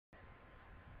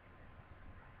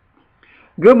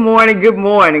Good morning, good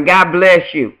morning. God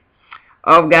bless you.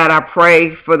 Oh, God, I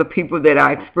pray for the people that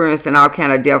are experiencing all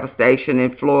kind of devastation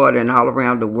in Florida and all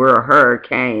around the world,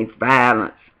 hurricanes,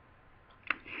 violence,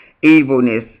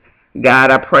 evilness. God,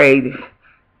 I pray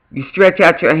you stretch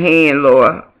out your hand,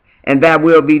 Lord, and that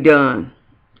will be done.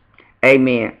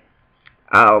 Amen.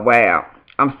 Oh, wow.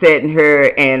 I'm sitting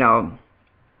here and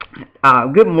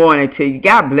good morning to you.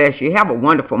 God bless you. Have a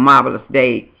wonderful, marvelous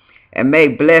day. And may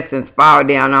blessings fall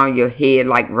down on your head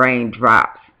like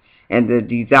raindrops, and the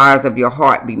desires of your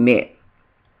heart be met.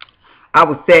 I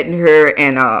was sitting here,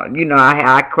 and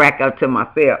I crack up to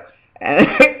myself, and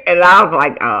I was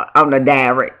like, on the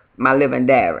diary, my living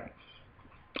diary.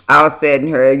 I was sitting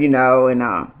here, and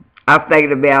I was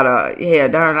thinking about,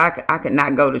 darn, I could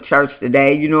not go to church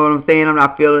today. You know what I'm saying? I'm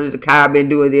not feeling it. The car, I've been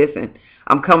doing this, and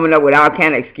I'm coming up with all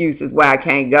kind of excuses why I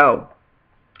can't go.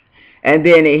 And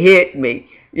then it hit me.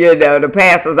 The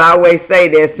pastors always say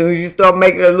that as soon as you start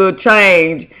making a little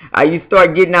change, you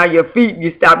start getting on your feet,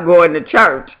 you stop going to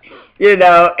church.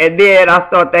 And then I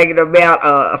start thinking about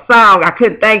a song. I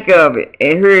couldn't think of it.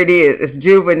 And here it is. It's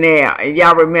Juvenile. And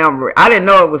y'all remember it. I didn't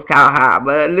know it was called High,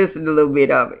 but I listened to a little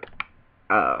bit of it.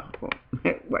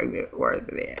 Wait a minute. Where is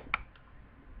it at?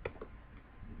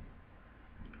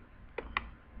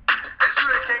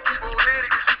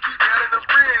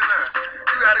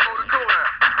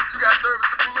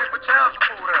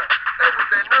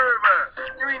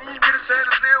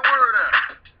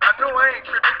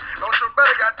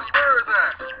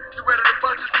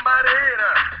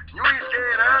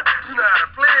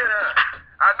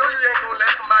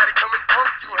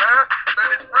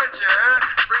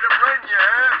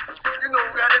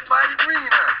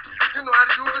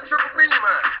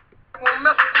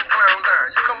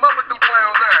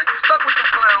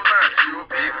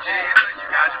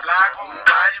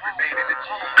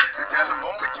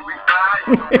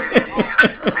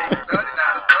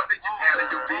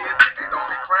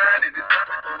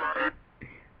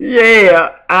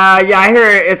 Y'all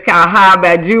heard it's called High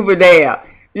by Juvenile.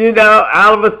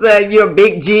 All of a sudden you're a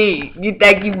big G. You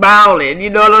think you ballin'. You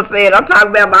know what I'm saying? I'm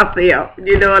talking about myself.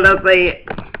 You know what I'm saying?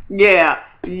 Yeah.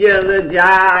 You get a little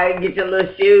jive, get your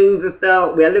little shoes and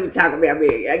stuff. Well, let me talk about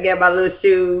me. I get my little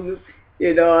shoes.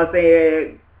 You know what I'm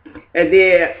saying? And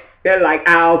then they're like,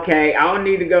 okay, I don't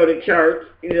need to go to church.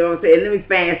 You know what I'm saying? Let me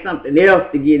find something else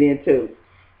to get into.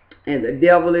 And the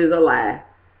devil is a lie.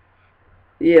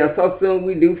 Yeah, so soon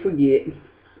we do forget.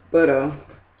 But, I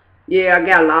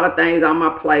got a lot of things on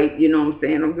my plate. You know what I'm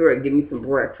saying? I'm going to give me some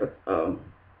breakfast. To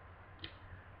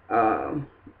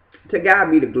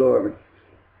God be the glory.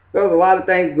 There's a lot of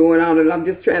things going on, and I'm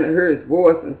just trying to hear his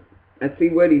voice and see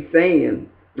what he's saying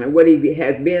and what he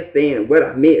has been saying and what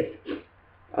I missed.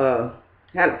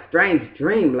 Had a strange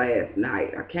dream last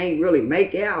night. I can't really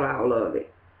make out all of it.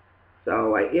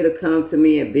 So it'll come to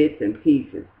me in bits and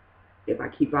pieces if I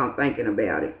keep on thinking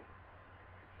about it.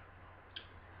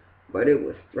 But it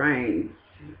was strange.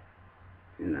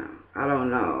 I don't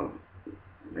know.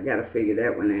 I got to figure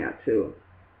that one out too.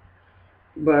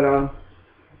 But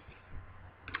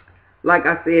like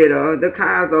I said, the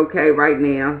car's okay right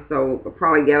now. So I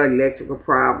probably got an electrical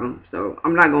problem. So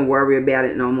I'm not going to worry about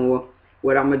it no more.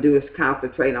 What I'm going to do is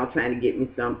concentrate on trying to get me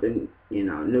something,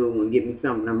 new and get me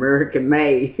something American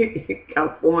made. Because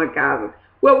foreign cars.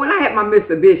 Well, when I had my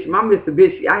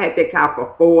Mitsubishi, I had that car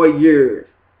for 4 years.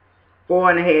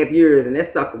 4.5 years, and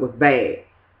that sucker was bad.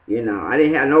 I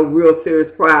didn't have no real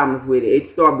serious problems with it.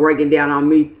 It started breaking down on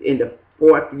me in the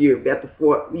 4th year. That's the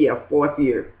 4th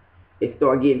year. It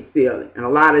started getting silly. And a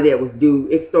lot of that was due,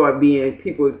 it started being,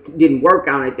 people didn't work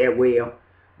on it that well.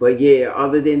 But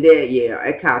other than that,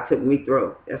 that car took me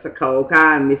through. That's a cold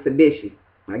car in Mitsubishi.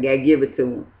 I got to give it to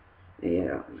him.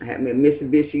 Yeah, I had me a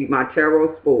Mitsubishi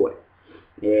Montero Sport.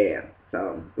 Yeah,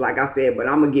 so like I said, but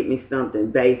I'm going to get me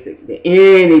something basic that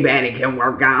anybody can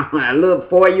work on. A little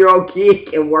 4-year-old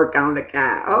kid can work on the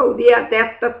car. Oh, yeah,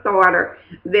 that's the starter.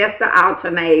 That's the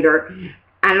alternator.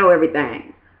 I know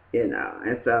everything,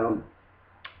 And so,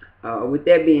 with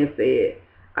that being said,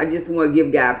 I just want to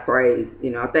give God praise.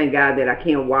 I thank God that I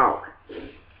can't walk.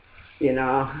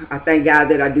 I thank God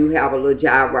that I do have a little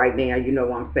job right now. You know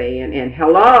what I'm saying? And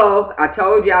hello, I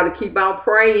told y'all to keep on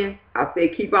praying. I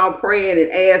said keep on praying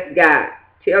and ask God.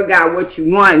 Tell God what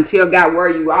you want and tell God where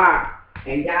you are.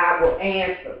 And God will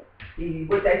answer.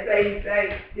 What they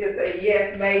say, he'll say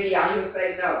yes, maybe, or he'll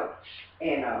say no.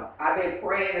 And I've been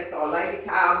praying, and so a lady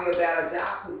called me about a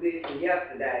job position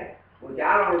yesterday, which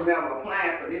I don't remember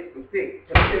applying for this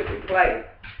specific place.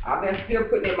 I've been still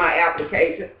putting in my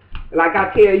application. Like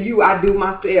I tell you, I do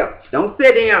myself. Don't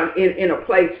sit down in a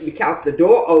place because the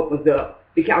door opens up.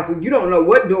 Because you don't know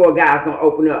what door God's going to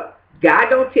open up. God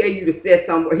don't tell you to set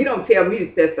somewhere. He don't tell me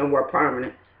to set somewhere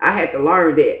permanent. I had to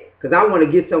learn that because I want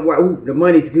to get somewhere. Ooh, the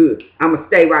money's good. I'm going to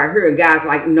stay right here. And God's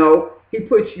like, no. He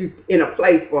puts you in a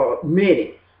place for a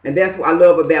minute. And that's what I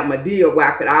love about Madea, where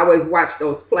I could always watch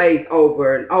those plays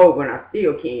over and over, and I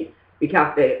still can,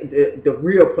 because the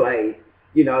real plays,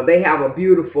 you know, they have a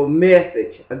beautiful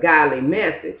message, a godly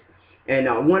message. And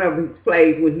one of his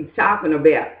plays when he's talking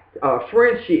about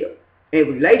friendship and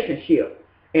relationship,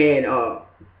 and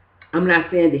I'm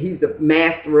not saying that he's the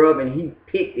master of and he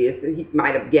picked this, and he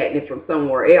might have gotten it from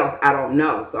somewhere else. I don't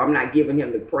know. So I'm not giving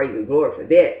him the praise and glory for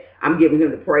that. I'm giving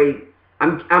him the praise.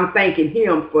 I'm thanking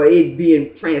him for it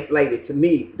being translated to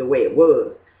me the way it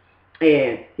was.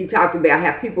 And he talked about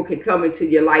how people can come into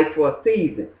your life for a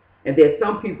season, and that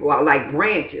some people are like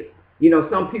branches. You know,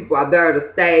 some people are there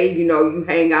to stay. You know, you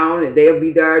hang on and they'll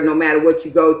be there no matter what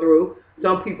you go through.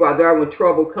 Some people are there when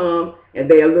trouble comes, and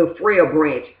they're a little frail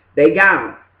branch. They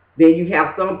gone. Then you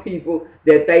have some people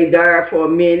that they there for a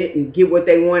minute and get what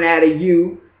they want out of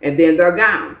you, and then they're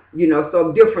gone. You know,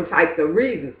 so different types of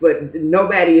reasons, but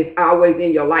nobody is always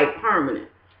in your life permanent.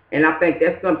 And I think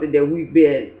that's something that we've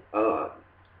been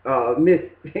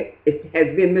it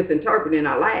has been misinterpreted in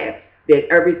our lives, that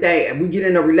everything, and we get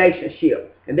in a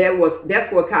relationship, and that's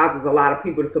what causes a lot of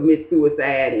people to commit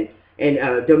suicide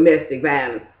and domestic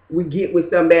violence. We get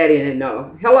with somebody and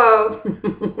hello,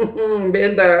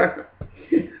 been there.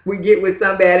 We get with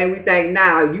somebody and we think,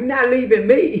 nah, you're not leaving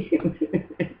me.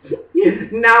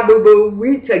 Nah, boo-boo,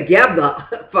 we together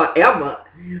forever.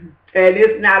 And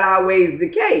it's not always the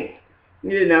case.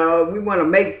 You know, we want to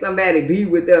make somebody be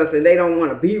with us and they don't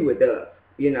want to be with us.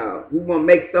 You know, we want to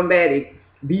make somebody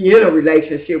be in a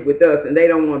relationship with us and they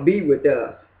don't want to be with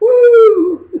us.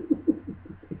 Woo!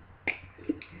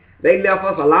 They left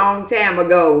us a long time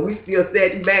ago. We still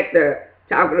sitting back there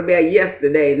talking about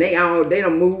yesterday, and they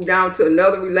done moved on to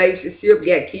another relationship,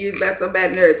 got kids by somebody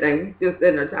and everything. We still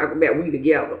sitting there talking about we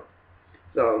together.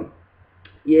 So,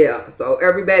 yeah, so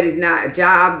everybody's not,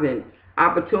 jobs and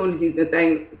opportunities and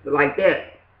things like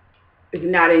that, it's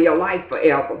not in your life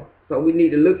forever. So we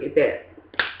need to look at that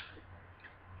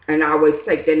and always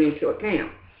take that into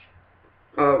account.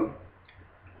 But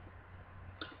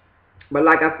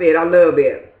like I said, I love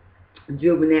it.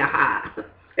 Juvenile high.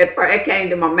 It came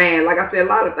to my mind. Like I said, a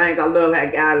lot of things I love how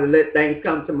God will let things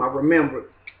come to my remembrance.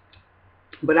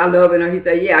 But I love it. And he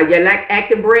said, yeah, you're like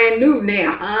acting brand new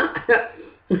now, huh?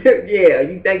 Yeah,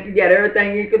 you think you got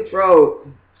everything in control.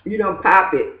 You don't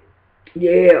pop it.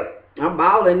 Yeah, I'm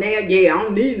balling now. Yeah, I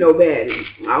don't need nobody.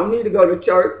 I don't need to go to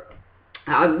church.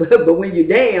 But when you're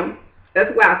damn,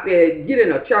 that's why I said get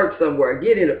in a church somewhere.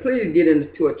 Please get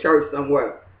into a church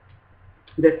somewhere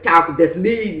that's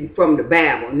leading from the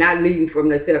Bible, not leading from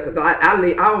themselves. Because I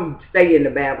don't stay in the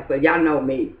Bible, so y'all know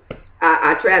me.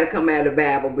 I try to come out of the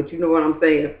Bible, but you know what I'm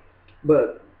saying?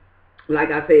 But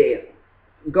like I said,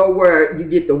 go where you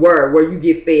get the word, where you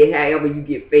get fed, however you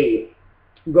get fed.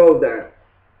 Go there.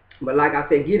 But like I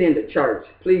said, get into church.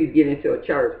 Please get into a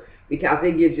church, because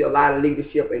it gives you a lot of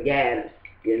leadership and guidance.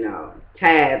 You know,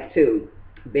 tithe too.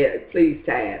 Please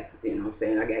tithe. You know what I'm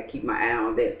saying? I got to keep my eye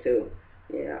on that too.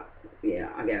 Yeah,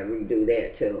 I got to redo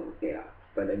that too. Yeah,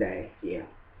 for the day. Yeah.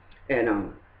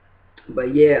 And,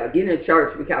 but yeah, get in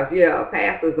church, because, yeah, a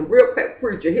pastor's a real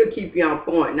preacher. He'll keep you on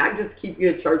point, not just keep you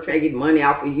in church trying to get money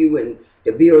off of you and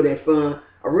the building fund.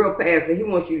 A real pastor, he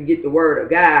wants you to get the word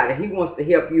of God, and he wants to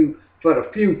help you for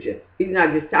the future. He's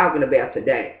not just talking about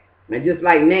today. And just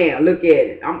like now, look at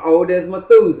it. I'm old as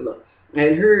Methuselah.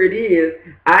 And here it is.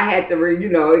 I had to,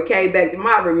 it came back to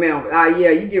my remembrance. Oh,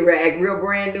 yeah, you get ready to act real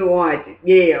brand new, aren't you?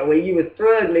 Yeah, when you were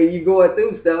struggling, you going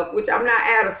through stuff, which I'm not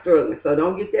out of struggling, so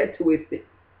don't get that twisted.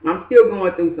 I'm still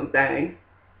going through some things.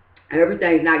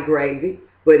 Everything's not crazy,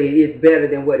 but it is better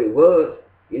than what it was.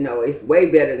 You know, it's way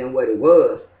better than what it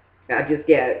was. I just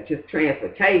got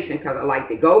transportation, because I like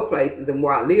to go places, and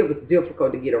where I live it's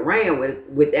difficult to get around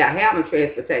without having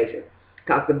transportation,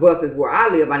 because the buses where I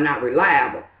live are not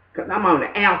reliable. Because I'm on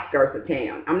the outskirts of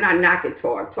town. I'm not knocking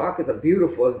Tark. Tark is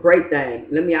a great thing.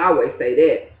 Let me always say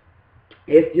that.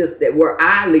 It's just that where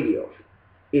I live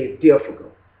is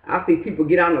difficult. I see people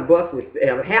get on the bus with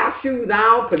house shoes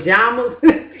on, pajamas.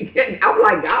 I'm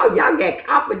like, oh, y'all got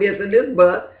confidence in this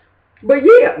bus. But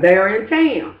yeah, they're in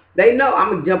town. They know I'm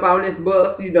going to jump on this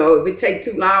bus. You know, if it takes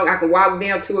too long, I can walk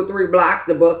down 2 or 3 blocks,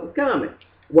 the bus is coming.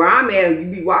 Where I'm at,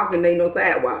 you be walking, there ain't no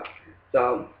sidewalk.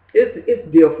 So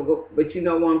it's difficult, but you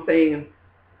know what I'm saying?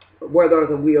 Where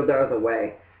there's a will, there's a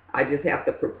way. I just have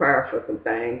to prepare for some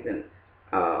things, and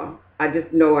I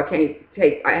just know I can't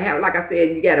like I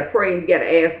said, you got to pray and you got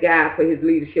to ask God for his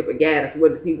leadership and guidance.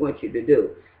 What does he want you to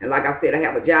do? And like I said, I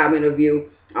have a job interview.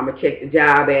 I'm going to check the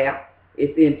job out.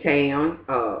 It's in town.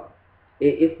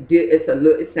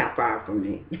 It's not far from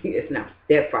me. It's not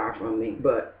that far from me,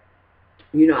 but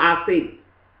you know, I'll see.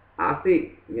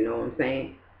 You know what I'm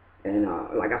saying? And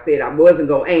like I said, I wasn't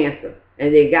gonna answer.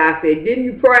 And then God said, "Didn't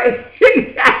you pray?"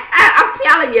 I'm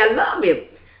telling you, I love him.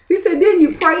 He said, "Didn't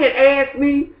you pray and ask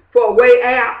me for a way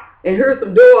out and heard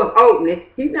some doors opening?"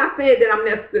 He's not saying that I'm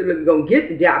necessarily gonna get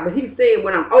the job, but he's saying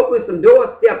when I'm opening some doors,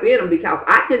 step in them, because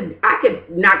I can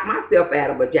knock myself out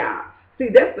of a job. See,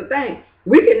 that's the thing.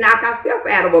 We can knock ourselves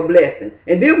out of a blessing,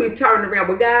 and then we turn around.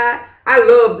 But God, I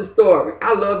love the story.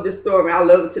 I love this story. I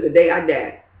love it to the day I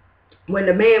die. When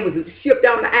the man was shipped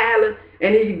on the island,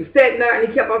 and he was sitting there, and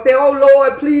he kept on saying, "Oh,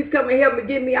 Lord, please come and help me,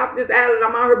 get me off this island.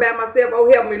 I'm out here by myself.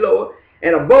 Oh, help me, Lord."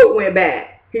 And a boat went by.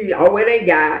 It ain't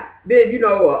God. Then, you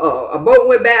know, a boat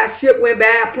went by, a ship went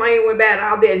by, a plane went by, and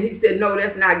all that. And he said, "No,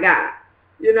 that's not God."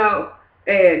 You know,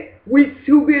 and we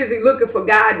too busy looking for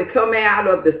God to come out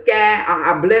of the sky,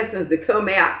 our blessings to come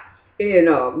out. And,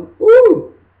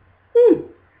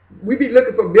 we be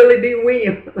looking for Billy D.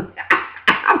 Williams.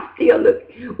 I'm still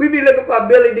looking. We be looking for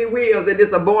Billy D. Williams, and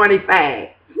it's a Barney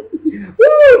fag.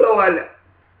 Woo, Lord.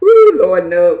 Woo, Lord,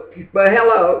 no. But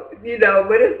hello, you know,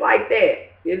 but it's like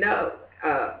that, you know.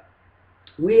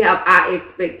 We have our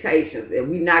expectations, and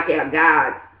we knock out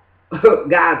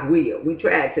God's will. We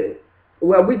try to.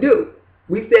 Well, we do.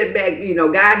 We sit back, you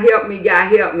know, God help me, and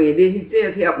then he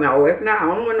says help me. Oh, it's not. I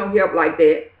don't want no help like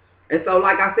that. And so,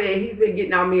 like I said, he's been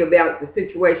getting on me about the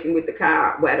situation with the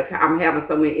car, where I'm having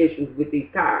so many issues with these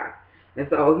cars. And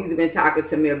so he's been talking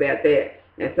to me about that.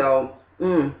 And so,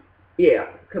 yeah,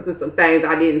 because there's some things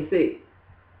I didn't see.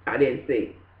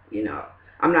 You know.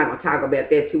 I'm not going to talk about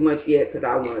that too much yet, because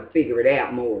I want to figure it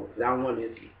out more. Because I don't want to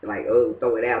just, like,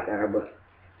 throw it out there. But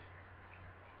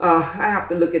I have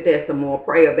to look at that some more,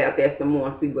 pray about that some more,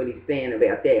 and see what he's saying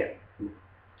about that.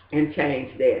 And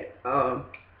change that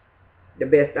the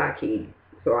best I can,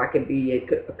 so I can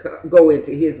go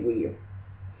into his will.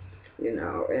 You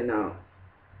know, and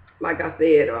like I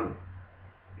said,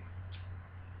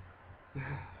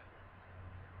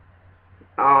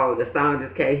 the song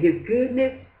just came. His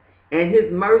goodness and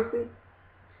his mercy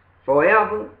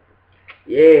forever.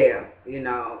 Yeah, you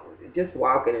know, just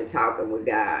walking and talking with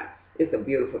God. It's a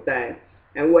beautiful thing.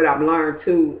 And what I've learned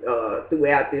too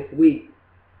throughout this week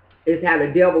is how the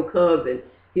devil comes and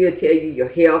he'll tell you your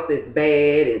health is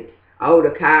bad, and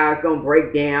the car's gonna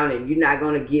break down, and you're not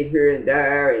gonna get here and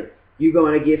there, and you're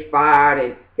gonna get fired,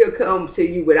 and he'll come to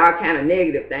you with all kind of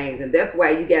negative things. And that's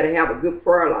why you gotta have a good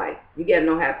prayer life. You gotta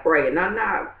know how to pray. And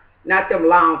not them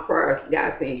long prayers.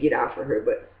 God saying get out for her,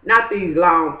 but not these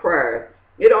long prayers.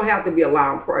 It don't have to be a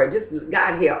long prayer. Just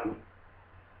God help me.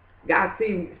 God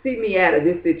see me out of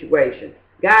this situation.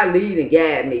 God lead and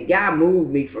guide me. God move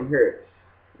me from here.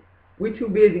 We too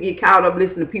busy to get caught up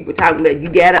listening to people talking about you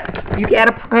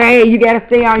gotta pray, you gotta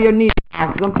stay on your knees.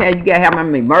 Sometimes you gotta have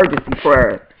an emergency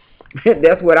prayer.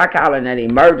 That's what I call it, an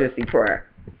emergency prayer.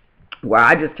 Well,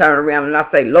 I just turn around and I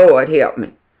say, Lord help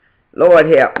me. Lord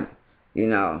help me. You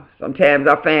know, sometimes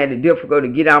I find it difficult to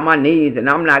get on my knees, and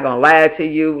I'm not gonna lie to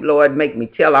you. Lord, make me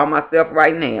tell on myself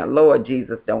right now. Lord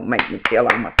Jesus, don't make me tell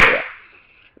on myself.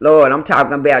 Lord, I'm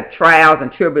talking about trials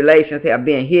and tribulations have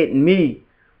been hitting me.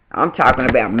 I'm talking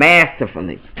about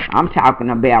masterfully. I'm talking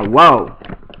about, whoa.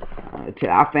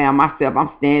 I found myself, I'm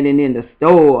standing in the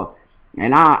store,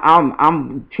 and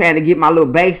I'm trying to get my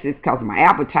little basics because my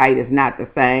appetite is not the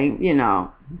same, you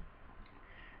know.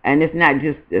 And it's not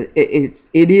just, it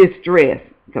is stress,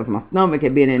 because my stomach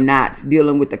had been in knots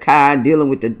dealing with the car,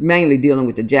 mainly dealing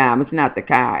with the job. It's not the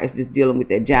car, it's just dealing with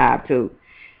that job too.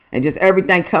 And just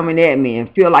everything coming at me,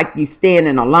 and feel like you're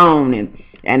standing alone,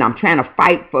 and I'm trying to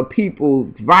fight for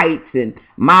people's rights and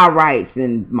my rights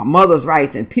and my mother's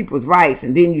rights and people's rights,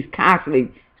 and then you're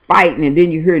constantly fighting, and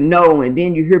then you hear no, and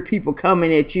then you hear people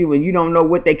coming at you, and you don't know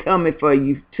what they coming for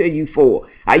you for.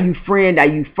 Are you friend? Are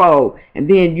you foe? And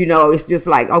then, you know, it's just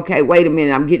like, okay, wait a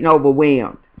minute, I'm getting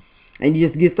overwhelmed. And you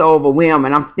just get so overwhelmed,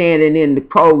 and I'm standing in the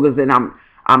Kroger's, and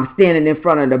I'm standing in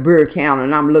front of the beer counter,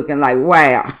 and I'm looking like,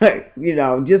 wow, you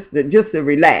know, just to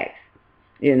relax,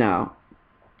 you know,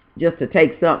 just to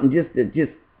take something,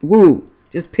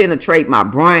 just penetrate my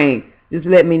brain, just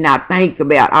let me not think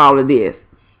about all of this,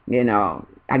 you know.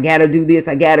 I got to do this,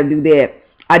 I got to do that.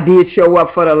 I did show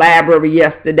up for the library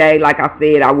yesterday, like I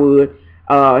said I would,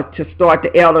 to start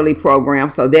the elderly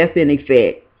program, so that's in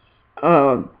effect.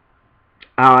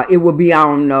 It will be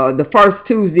on the first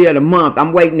Tuesday of the month.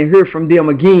 I'm waiting to hear from them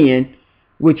again,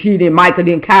 which Michael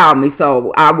didn't call me,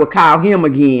 so I will call him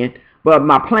again. But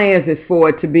my plans is for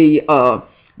it to be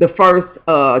the first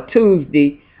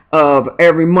Tuesday of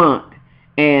every month.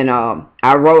 And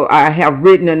I have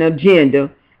written an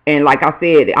agenda, and like I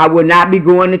said, I will not be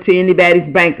going into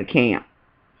anybody's bank account.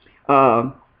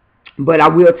 But I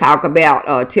will talk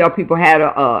about, tell people how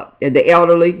to, the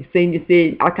elderly,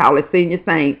 I call it senior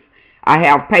saints. I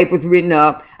have papers written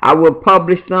up. I will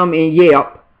publish some in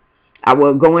Yelp. I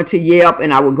will go into Yelp,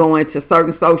 and I will go into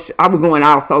I will go in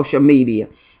all social media,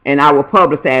 and I will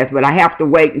publicize, but I have to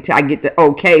wait until I get the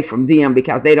okay from them,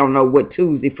 because they don't know what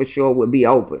Tuesday for sure will be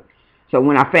open. So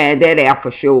when I find that out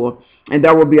for sure, and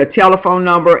there will be a telephone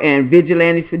number, and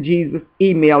Vigilantes for Jesus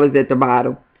email is at the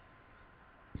bottom.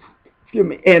 Excuse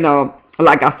me. And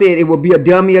like I said, it will be a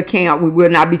dummy account. We will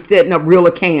not be setting up real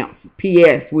accounts.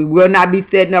 P.S. We will not be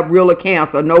setting up real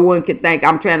accounts, so no one can think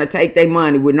I'm trying to take their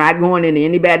money. We're not going into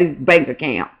anybody's bank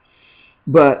account.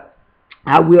 But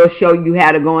I will show you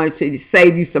how to go into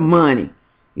save you some money,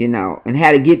 you know, and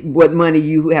how to get what money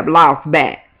you have lost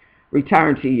back,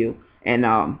 returned to you. And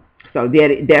so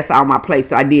that's all my place.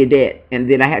 So I did that. And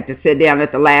then I had to sit down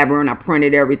at the library, and I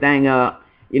printed everything up,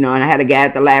 you know, and I had a guy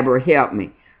at the library help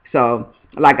me. So,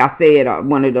 like I said,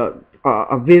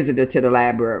 a visitor to the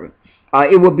library.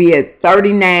 It will be at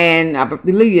 39, I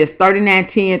believe it's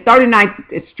 3910,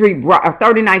 39th Street,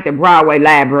 39th and Broadway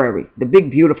Library. The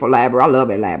big, beautiful library. I love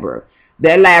that library.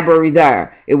 That library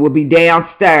there. It will be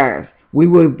downstairs.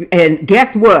 And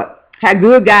guess what? How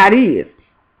good God is.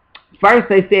 First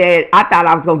they said, I thought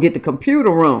I was going to get the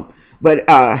computer room. But,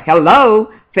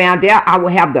 hello, found out I will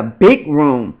have the big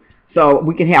room. So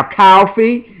we can have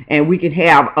coffee, and we can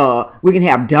have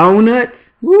donuts.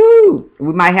 Woo!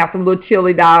 We might have some little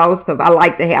chili dogs, because I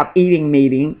like to have eating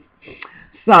meetings.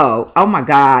 So, oh my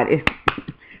God.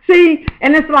 See,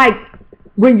 and it's like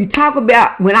when I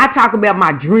talk about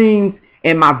my dreams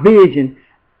and my vision,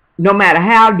 no matter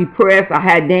how depressed or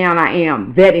how down I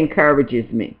am, that encourages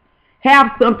me.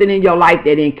 Have something in your life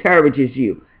that encourages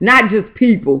you. Not just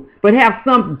people, but have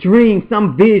some dream,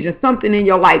 some vision, something in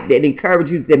your life that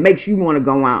encourages you, that makes you want to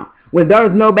go on. When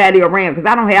there's nobody around, because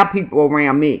I don't have people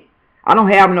around me. I don't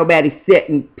have nobody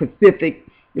sitting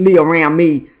specifically around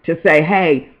me to say,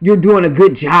 hey, you're doing a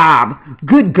good job.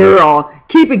 Good girl.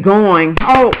 Keep it going.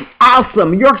 Oh,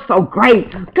 awesome. You're so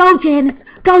great. Go, Janice.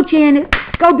 Go, Janice.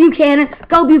 Go, Buchanan.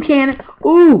 Go, Buchanan.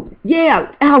 Ooh,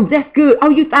 yeah. Oh, that's good. Oh,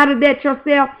 you thought of that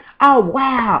yourself? Oh,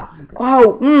 wow.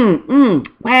 Oh,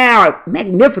 wow.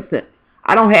 Magnificent.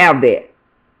 I don't have that.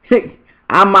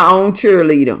 I'm my own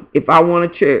cheerleader. If I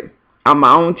want to cheer, I'm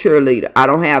my own cheerleader. I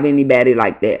don't have anybody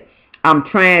like that. I'm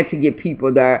trying to get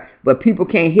people there, but people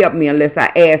can't help me unless I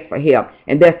ask for help.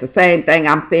 And that's the same thing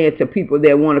I'm saying to people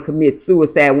that want to commit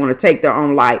suicide, want to take their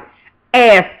own life.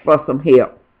 Ask for some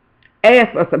help.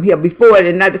 Ask for some help. Before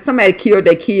somebody killed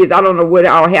their kids. I don't know what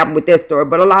all happened with that story,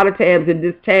 but a lot of times in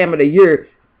this time of the year,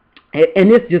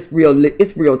 and it's just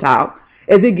real talk,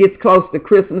 as it gets close to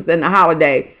Christmas and the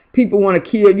holiday, people want to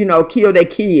kill their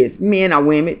kids, men or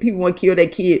women. People want to kill their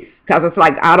kids because it's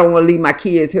like, I don't want to leave my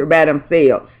kids here by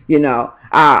themselves. You know,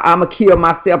 I'm going to kill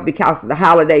myself because the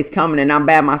holiday's coming and I'm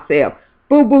by myself.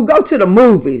 Boo-boo, go to the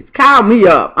movies. Call me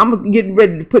up. I'm getting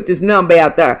ready to put this number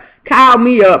out there. Call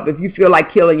me up if you feel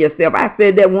like killing yourself. I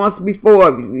said that once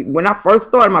before. When I first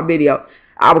started my video,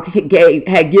 I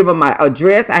had given my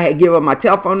address. I had given my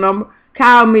telephone number.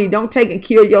 Call me. Don't take and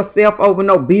kill yourself over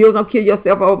no bills. Don't kill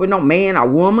yourself over no man or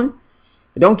woman.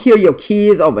 Don't kill your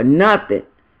kids over nothing.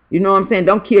 You know what I'm saying?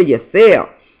 Don't kill yourself.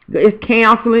 It's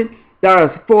counseling.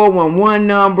 There's 411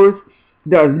 numbers.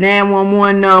 There's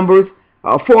 911 numbers.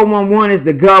 411 is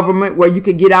the government, where you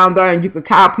can get out there and you can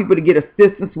call people to get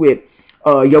assistance with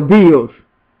your bills.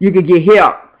 You can get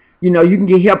help. You know, you can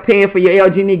get help paying for your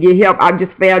LG&E, get help. I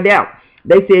just found out.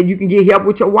 They said you can get help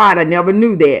with your water. I never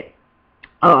knew that.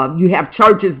 You have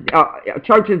churches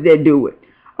that do it.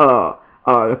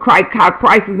 The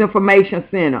Crisis Information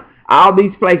Center. All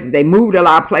these places. They moved a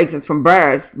lot of places from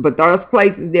bars, but there's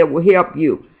places that will help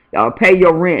you. Pay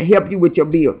your rent, help you with your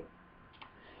bill.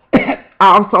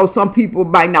 Also, some people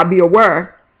might not be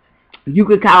aware. You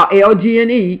can call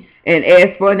LG&E and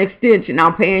ask for an extension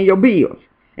on paying your bills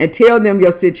and tell them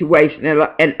your situation.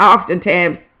 And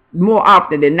oftentimes, more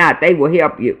often than not, they will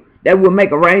help you. They will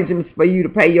make arrangements for you to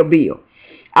pay your bill.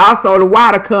 Also, the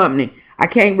water company. I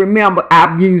can't remember.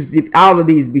 I've used all of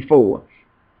these before.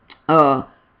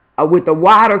 With the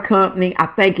water company, I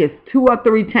think it's 2 or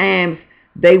 3 times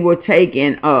they will take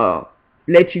and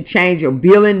let you change your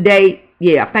billing date.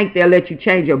 Yeah, I think they'll let you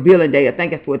change your billing date. I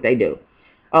think that's what they do.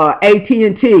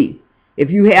 AT&T,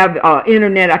 if you have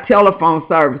internet or telephone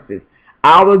services,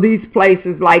 all of these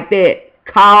places like that,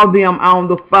 call them on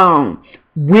the phone.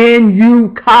 When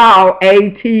you call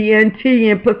AT&T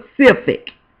and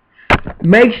Pacific,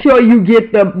 make sure you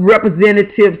get the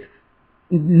representative's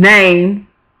name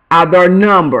or their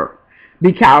number,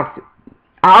 because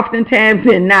oftentimes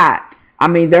they're not. I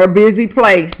mean, they're a busy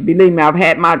place. Believe me, I've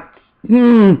had my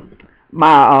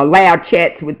loud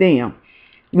chats with them.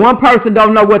 One person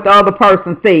don't know what the other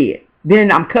person said.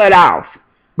 Then I'm cut off.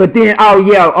 But then,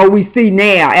 we see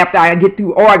now, after I get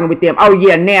through arguing with them,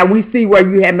 now we see where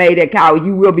you have made that call.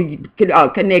 You will be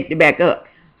connected back up.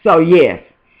 So, yes.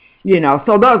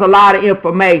 So there's a lot of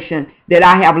information that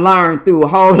I have learned through a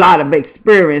whole lot of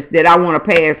experience that I want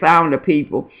to pass on to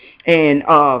people. And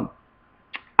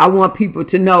I want people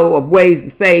to know of ways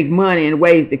to save money and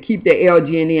ways to keep their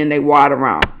LG&E and their water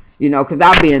on, because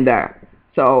I've been there.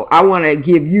 So I want to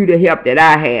give you the help that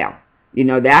I have,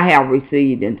 that I have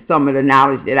received, and some of the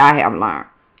knowledge that I have learned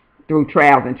through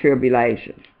trials and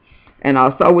tribulations. And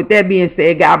so with that being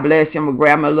said, God bless you. I'm going to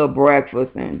grab my little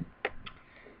breakfast. And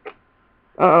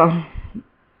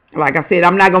like I said,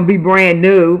 I'm not going to be brand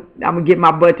new. I'm going to get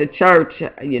my butt to church,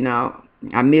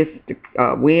 I missed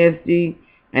Wednesday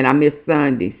and I missed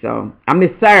Sunday. So I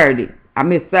missed Saturday. I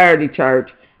missed Saturday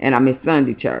church and I missed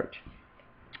Sunday church.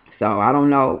 So I don't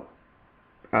know.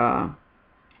 To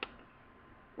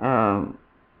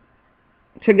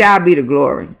God be the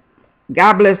glory.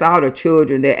 God bless all the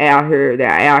children that are out here. They're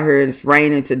out here. It's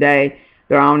raining today.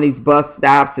 They're on these bus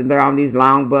stops and they're on these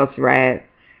long bus rides.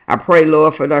 I pray,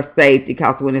 Lord, for their safety,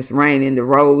 because when it's raining, the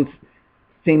roads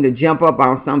seem to jump up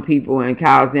on some people and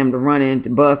cause them to run into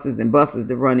buses and buses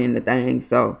to run into things.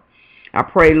 So I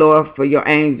pray, Lord, for your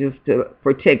angels to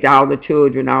protect all the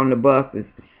children on the buses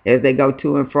as they go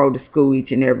to and fro to school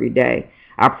each and every day.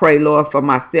 I pray, Lord, for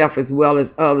myself as well as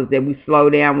others, that we slow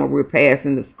down when we're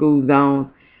passing the school zones.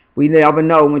 We never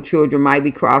know when children might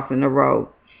be crossing the road.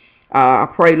 I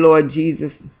pray, Lord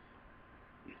Jesus,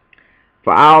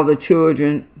 for all the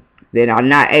children that are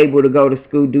not able to go to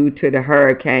school due to the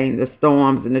hurricanes, the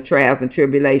storms, and the trials and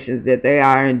tribulations that they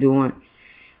are enduring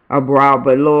abroad.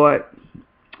 But, Lord,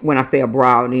 when I say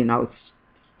abroad,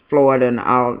 Florida and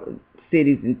all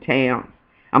cities and towns,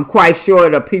 I'm quite sure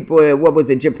the people,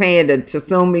 Japan, the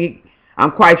Tsunami,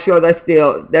 I'm quite sure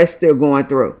they're still going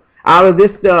through. All of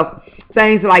this stuff,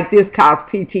 things like this cause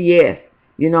PTS,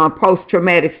 and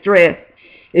post-traumatic stress,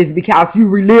 is because you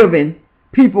reliving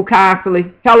people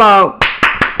constantly. Hello.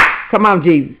 Come on,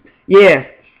 Jesus. Yes.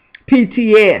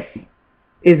 PTS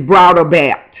is brought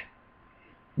about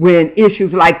when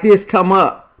issues like this come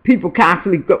up. People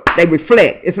constantly they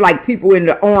reflect. It's like people in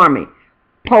the army,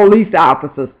 police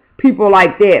officers, people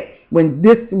like that. When a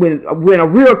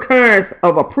reoccurrence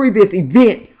of a previous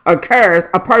event occurs,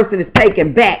 a person is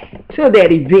taken back to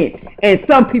that event, and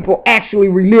some people actually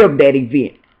relive that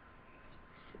event.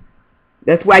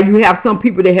 That's why you have some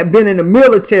people that have been in the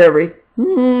military.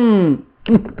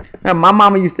 My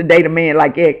mama used to date a man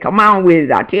like that. Come on with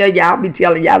it. I tell y'all, I'll be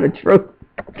telling y'all the truth.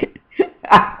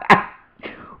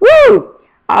 Woo!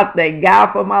 I thank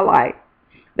God for my life.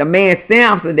 The man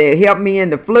Samson that helped me in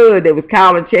the flood, that was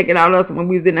calling, checking on us when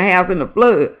we was in the house in the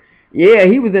flood. Yeah,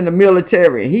 he was in the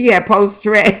military. He had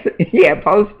post-stress. He had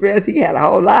a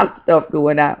whole lot of stuff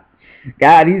going on.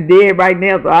 God, he's dead right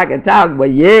now, so I can talk.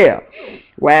 But yeah,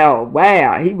 wow.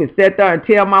 He would sit there and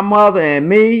tell my mother and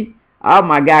me. Oh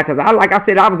my God, because like I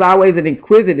said, I was always an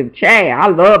inquisitive child. I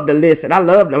love to listen. I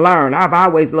love to learn. I've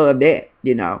always loved that,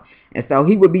 And so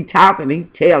he would be talking, he's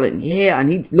telling,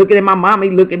 and he's looking at my mom,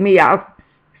 he look at me. I was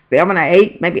 7 or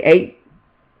 8, maybe 8.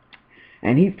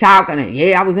 And he's talking,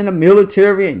 and I was in the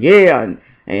military, and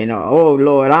oh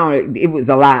Lord, it was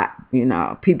a lot,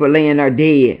 people laying there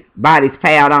dead, bodies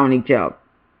piled on each other.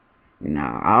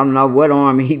 I don't know what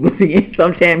army he was in.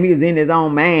 Sometimes he was in his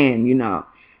own man,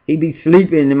 He'd be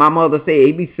sleeping, and my mother said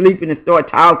he'd be sleeping and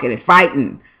start talking and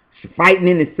fighting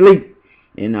in his sleep,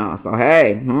 So,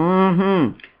 hey,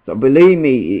 So believe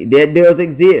me, that does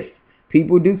exist.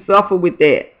 People do suffer with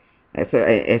that. That's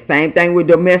the same thing with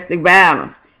domestic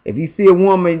violence. If you see a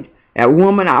woman or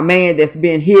a man that's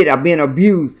been hit or been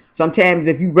abused, sometimes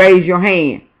if you raise your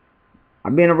hand,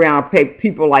 I've been around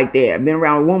people like that. I've been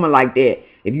around a woman like that.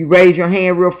 If you raise your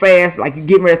hand real fast, like you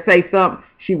getting ready to say something,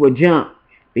 she will jump,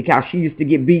 because she used to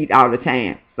get beat all the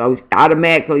time. So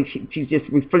automatically, she just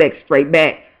reflects straight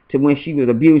back to when she was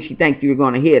abused. She thinks you were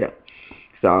going to hit her.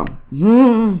 So,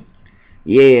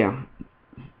 yeah.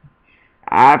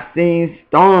 I've seen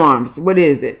storms. What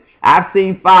is it? I've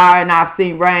seen fire and I've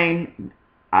seen rain.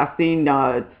 I've seen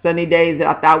sunny days that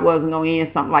I thought wasn't going to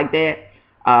end, something like that.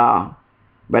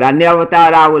 But I never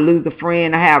thought I would lose a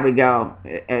friend or have it go.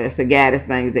 It's a guy that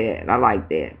sings that. I like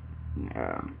that.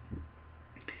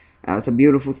 It's a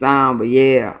beautiful song, but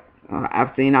yeah,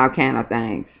 I've seen all kind of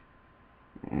things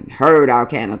and heard all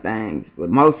kind of things, but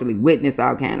mostly witnessed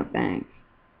all kind of things.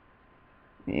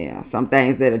 Yeah, some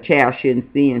things that a child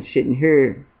shouldn't see and shouldn't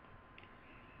hear.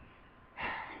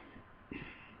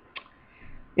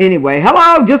 Anyway,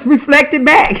 hello, just reflected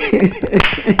back.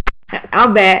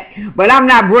 I'm back, but I'm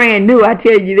not brand new. I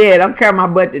tell you that. I'm carrying my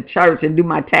butt to church and do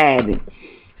my tithing.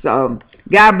 So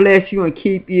God bless you and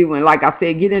keep you. And like I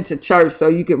said, get into church so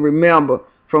you can remember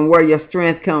from where your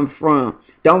strength comes from.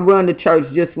 Don't run to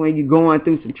church just when you're going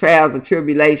through some trials and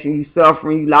tribulation, you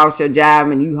suffering, you lost your job,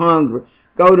 and you hungry.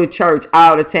 Go to church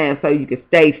all the time so you can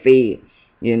stay fed.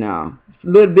 You know, a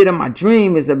little bit of my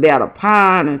dream is about a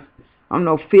pond, and I'm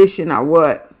no fishing or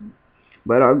what.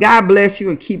 But God bless you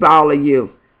and keep all of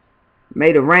you.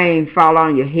 May the rain fall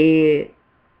on your head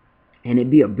and it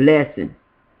be a blessing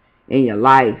in your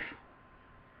life.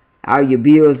 All your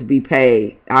bills be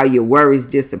paid. All your worries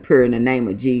disappear in the name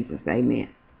of Jesus. Amen.